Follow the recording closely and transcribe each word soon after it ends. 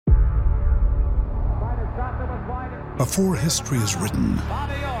Before history is written,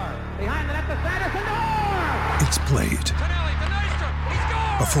 it's played.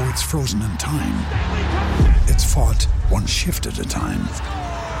 Before it's frozen in time, it's fought one shift at a time.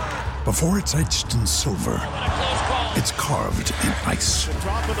 Before it's etched in silver, it's carved in ice.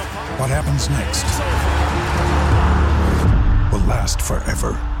 What happens next will last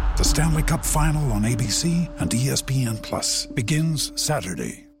forever. The Stanley Cup Final on ABC and ESPN Plus begins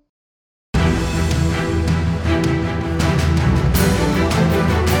Saturday.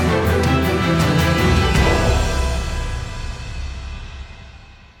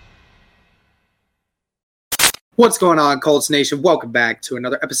 What's going on, Colts Nation? Welcome back to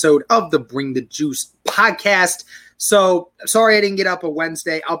another episode of the Bring the Juice podcast. So, sorry I didn't get up a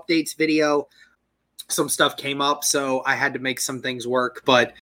Wednesday updates video. Some stuff came up, so I had to make some things work.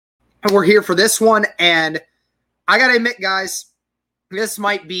 But we're here for this one, and I got to admit, guys, this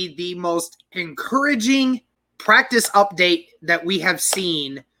might be the most encouraging practice update that we have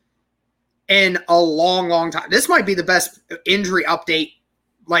seen in a long, long time. This might be the best injury update,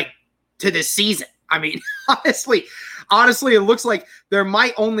 to this season. I mean, honestly, it looks like there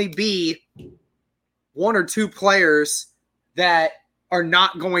might only be one or two players that are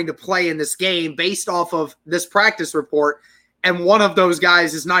not going to play in this game based off of this practice report, and one of those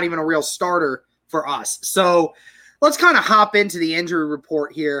guys is not even a real starter for us. So let's kind of hop into the injury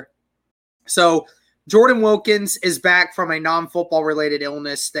report here. So Jordan Wilkins is back from a non-football related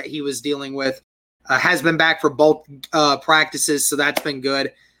illness that he was dealing with, has been back for both practices, so that's been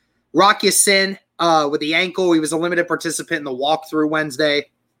good. Rock Ya-Sin, with the ankle, he was a limited participant in the walkthrough Wednesday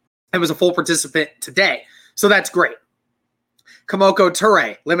and was a full participant today. So that's great. Kemoko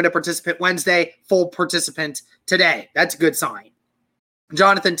Turay, limited participant Wednesday, full participant today. That's a good sign.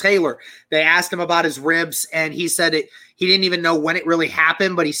 Jonathan Taylor, they asked him about his ribs, and he said he didn't even know when it really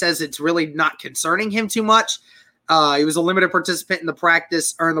happened, but he says it's really not concerning him too much. He was a limited participant in the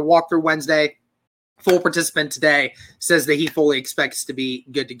practice or in the walkthrough Wednesday, full participant today, says that he fully expects to be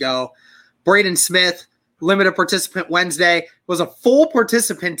good to go. Braden Smith, limited participant Wednesday, was a full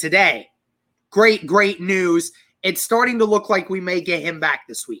participant today. Great news. It's starting to look like we may get him back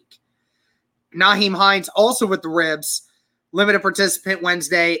this week. Nyheim Hines, also with the ribs, limited participant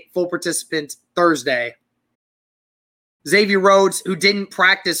Wednesday, full participant Thursday. Xavier Rhodes, who didn't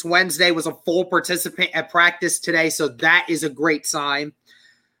practice Wednesday, was a full participant at practice today, so that is a great sign.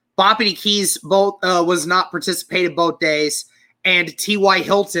 Boppity Keys was not participated both days, and T.Y.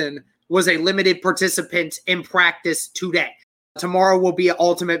 Hilton was a limited participant in practice today. Tomorrow will be an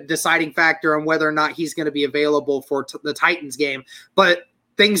ultimate deciding factor on whether or not he's going to be available for the Titans game, but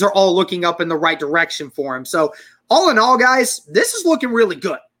things are all looking up in the right direction for him. So all in all, guys, this is looking really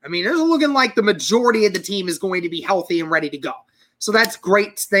good. I mean, it's looking like the majority of the team is going to be healthy and ready to go. So that's a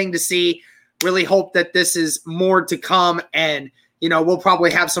great thing to see. Really hope that this is more to come, and we'll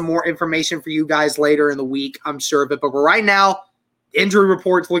probably have some more information for you guys later in the week, I'm sure of it. But right now, injury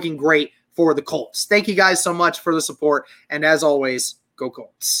reports looking great for the Colts. Thank you guys so much for the support. And as always, go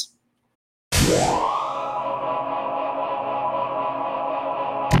Colts.